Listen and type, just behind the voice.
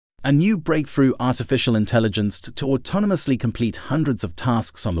a new breakthrough artificial intelligence to autonomously complete hundreds of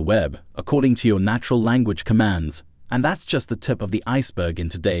tasks on the web, according to your natural language commands. And that's just the tip of the iceberg in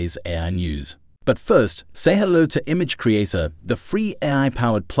today's AI news. But first, say hello to ImageCreator, the free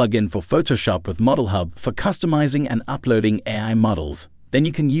AI-powered plugin for Photoshop with Model Hub for customizing and uploading AI models. Then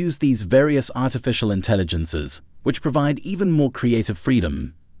you can use these various artificial intelligences, which provide even more creative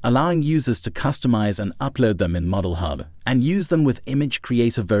freedom, allowing users to customize and upload them in Model Hub and use them with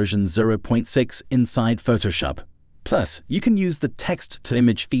ImageCreator version 0.6 inside Photoshop. Plus, you can use the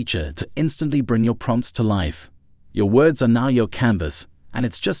text-to-image feature to instantly bring your prompts to life. Your words are now your canvas, and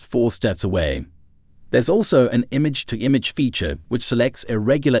it's just 4 steps away. There's also an image-to-image feature which selects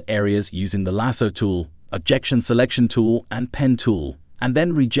irregular areas using the lasso tool, objection selection tool, and pen tool, and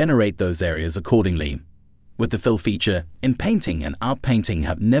then regenerate those areas accordingly. With the fill feature, in-painting and out-painting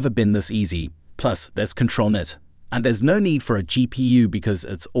have never been this easy. Plus, there's ControlNet, and there's no need for a GPU because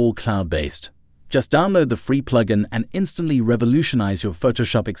it's all cloud-based. Just download the free plugin and instantly revolutionize your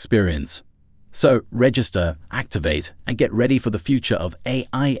Photoshop experience. So, register, activate, and get ready for the future of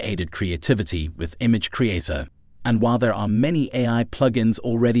AI-aided creativity with ImageCreator. And while there are many AI plugins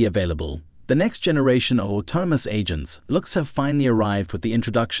already available, the next generation of autonomous agents looks to have finally arrived with the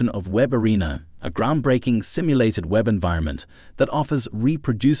introduction of WebArena, a groundbreaking simulated web environment that offers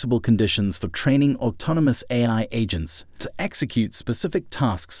reproducible conditions for training autonomous AI agents to execute specific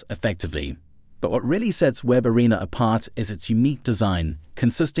tasks effectively. But what really sets WebArena apart is its unique design,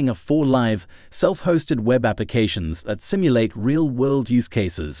 consisting of 4 live, self-hosted web applications that simulate real-world use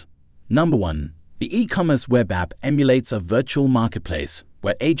cases. Number 1. The e-commerce web app emulates a virtual marketplace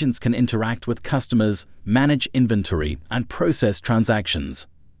where agents can interact with customers, manage inventory, and process transactions.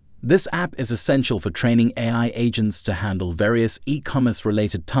 This app is essential for training AI agents to handle various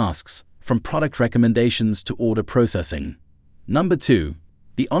e-commerce-related tasks, from product recommendations to order processing. Number 2.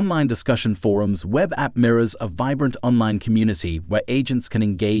 The online discussion forum's web app mirrors a vibrant online community where agents can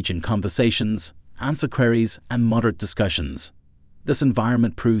engage in conversations, answer queries, and moderate discussions. This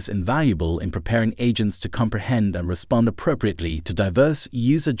environment proves invaluable in preparing agents to comprehend and respond appropriately to diverse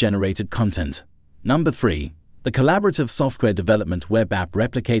user-generated content. Number 3. The collaborative software development web app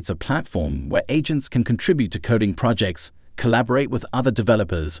replicates a platform where agents can contribute to coding projects, collaborate with other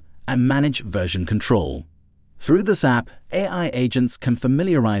developers, and manage version control. Through this app, AI agents can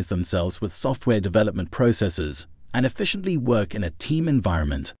familiarize themselves with software development processes and efficiently work in a team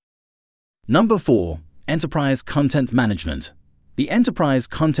environment. Number 4. Enterprise Content Management. The Enterprise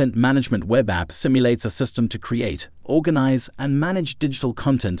Content Management web app simulates a system to create, organize, and manage digital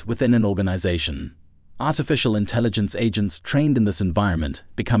content within an organization. Artificial intelligence agents trained in this environment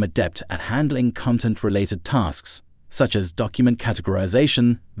become adept at handling content-related tasks, such as document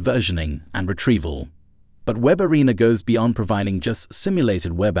categorization, versioning, and retrieval. But WebArena goes beyond providing just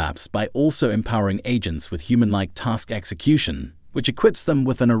simulated web apps by also empowering agents with human-like task execution, which equips them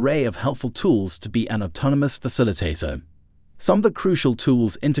with an array of helpful tools to be an autonomous facilitator. Some of the crucial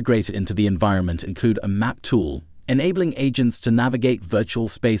tools integrated into the environment include a map tool, enabling agents to navigate virtual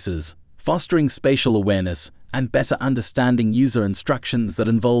spaces, fostering spatial awareness, and better understanding user instructions that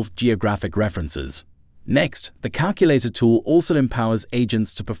involve geographic references. Next, the calculator tool also empowers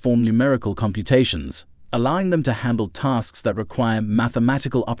agents to perform numerical computations, allowing them to handle tasks that require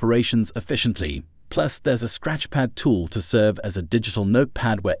mathematical operations efficiently. Plus, there's a Scratchpad tool to serve as a digital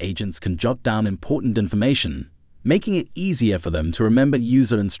notepad where agents can jot down important information, making it easier for them to remember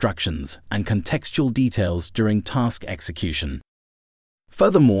user instructions and contextual details during task execution.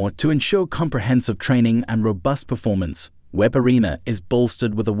 Furthermore, to ensure comprehensive training and robust performance, WebArena is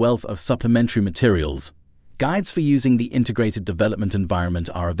bolstered with a wealth of supplementary materials. Guides for using the integrated development environment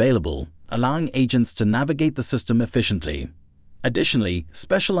are available, allowing agents to navigate the system efficiently. Additionally,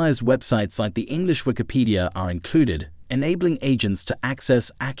 specialized websites like the English Wikipedia are included, enabling agents to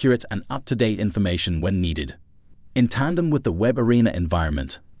access accurate and up-to-date information when needed. In tandem with the WebArena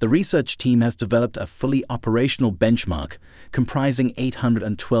environment, the research team has developed a fully operational benchmark comprising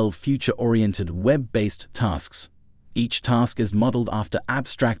 812 future-oriented web-based tasks. Each task is modeled after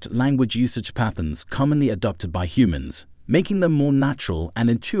abstract language usage patterns commonly adopted by humans, making them more natural and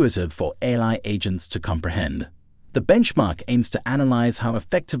intuitive for AI agents to comprehend. The benchmark aims to analyze how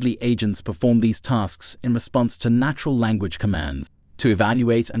effectively agents perform these tasks in response to natural language commands. To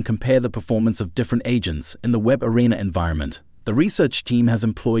evaluate and compare the performance of different agents in the WebArena environment, the research team has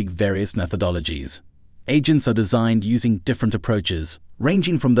employed various methodologies. Agents are designed using different approaches,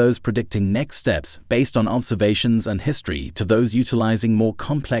 ranging from those predicting next steps based on observations and history to those utilizing more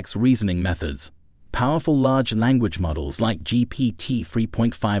complex reasoning methods. Powerful large language models like GPT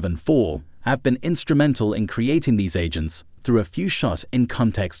 3.5 and 4 have been instrumental in creating these agents through a few-shot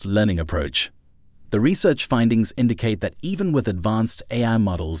in-context learning approach. The research findings indicate that even with advanced AI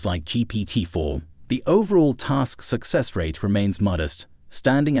models like GPT-4, the overall task success rate remains modest,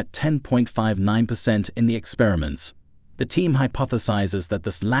 standing at 10.59% in the experiments. The team hypothesizes that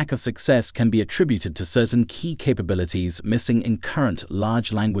this lack of success can be attributed to certain key capabilities missing in current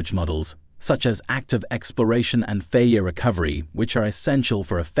large language models, such as active exploration and failure recovery, which are essential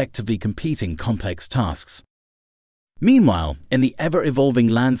for effectively completing complex tasks. Meanwhile, in the ever-evolving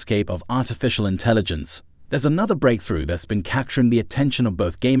landscape of artificial intelligence, there's another breakthrough that's been capturing the attention of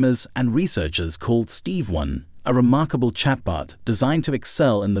both gamers and researchers called Steve1, a remarkable chatbot designed to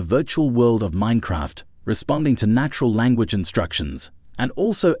excel in the virtual world of Minecraft, responding to natural language instructions, and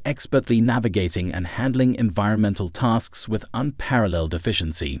also expertly navigating and handling environmental tasks with unparalleled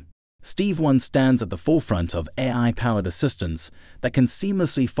efficiency. Steve1 stands at the forefront of AI-powered assistants that can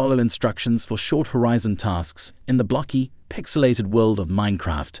seamlessly follow instructions for short-horizon tasks in the blocky, pixelated world of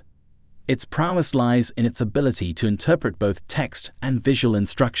Minecraft. Its prowess lies in its ability to interpret both text and visual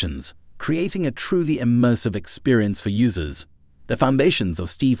instructions, creating a truly immersive experience for users. The foundations of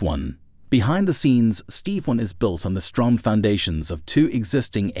Steve1. Behind the scenes, Steve1 is built on the strong foundations of two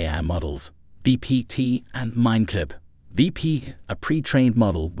existing AI models, VPT and Mineclip. VP, a pre-trained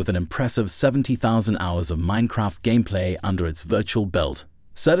model with an impressive 70,000 hours of Minecraft gameplay under its virtual belt,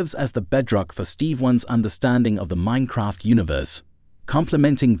 serves as the bedrock for Steve1's understanding of the Minecraft universe.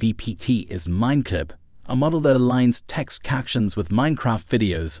 Complementing VPT is Mineclip, a model that aligns text captions with Minecraft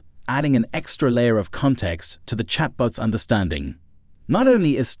videos, adding an extra layer of context to the chatbot's understanding. Not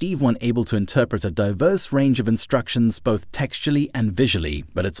only is Steve1 able to interpret a diverse range of instructions both textually and visually,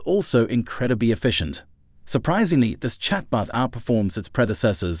 but it's also incredibly efficient. Surprisingly, this chatbot outperforms its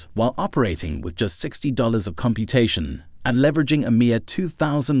predecessors while operating with just $60 of computation and leveraging a mere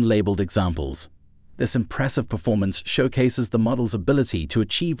 2,000 labeled examples. This impressive performance showcases the model's ability to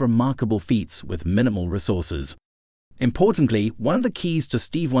achieve remarkable feats with minimal resources. Importantly, one of the keys to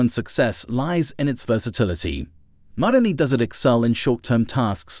Steve1's success lies in its versatility. Not only does it excel in short-term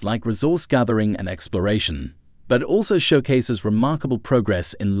tasks like resource gathering and exploration, but it also showcases remarkable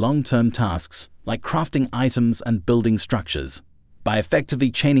progress in long-term tasks like crafting items and building structures. By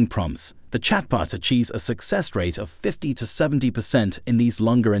effectively chaining prompts, the chatbot achieves a success rate of 50 to 70% in these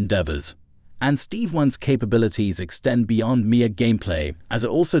longer endeavors. And Steve1's capabilities extend beyond mere gameplay, as it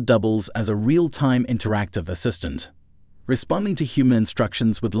also doubles as a real-time interactive assistant. Responding to human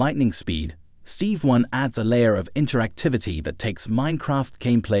instructions with lightning speed, Steve1 adds a layer of interactivity that takes Minecraft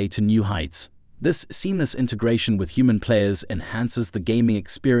gameplay to new heights. This seamless integration with human players enhances the gaming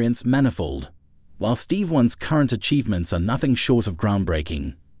experience manifold. While Steve1's current achievements are nothing short of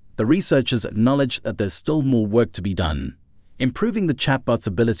groundbreaking, the researchers acknowledge that there's still more work to be done. Improving the chatbot's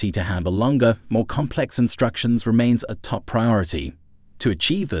ability to handle longer, more complex instructions remains a top priority. To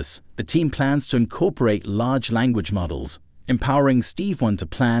achieve this, the team plans to incorporate large language models, empowering Steve1 to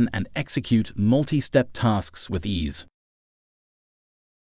plan and execute multi-step tasks with ease.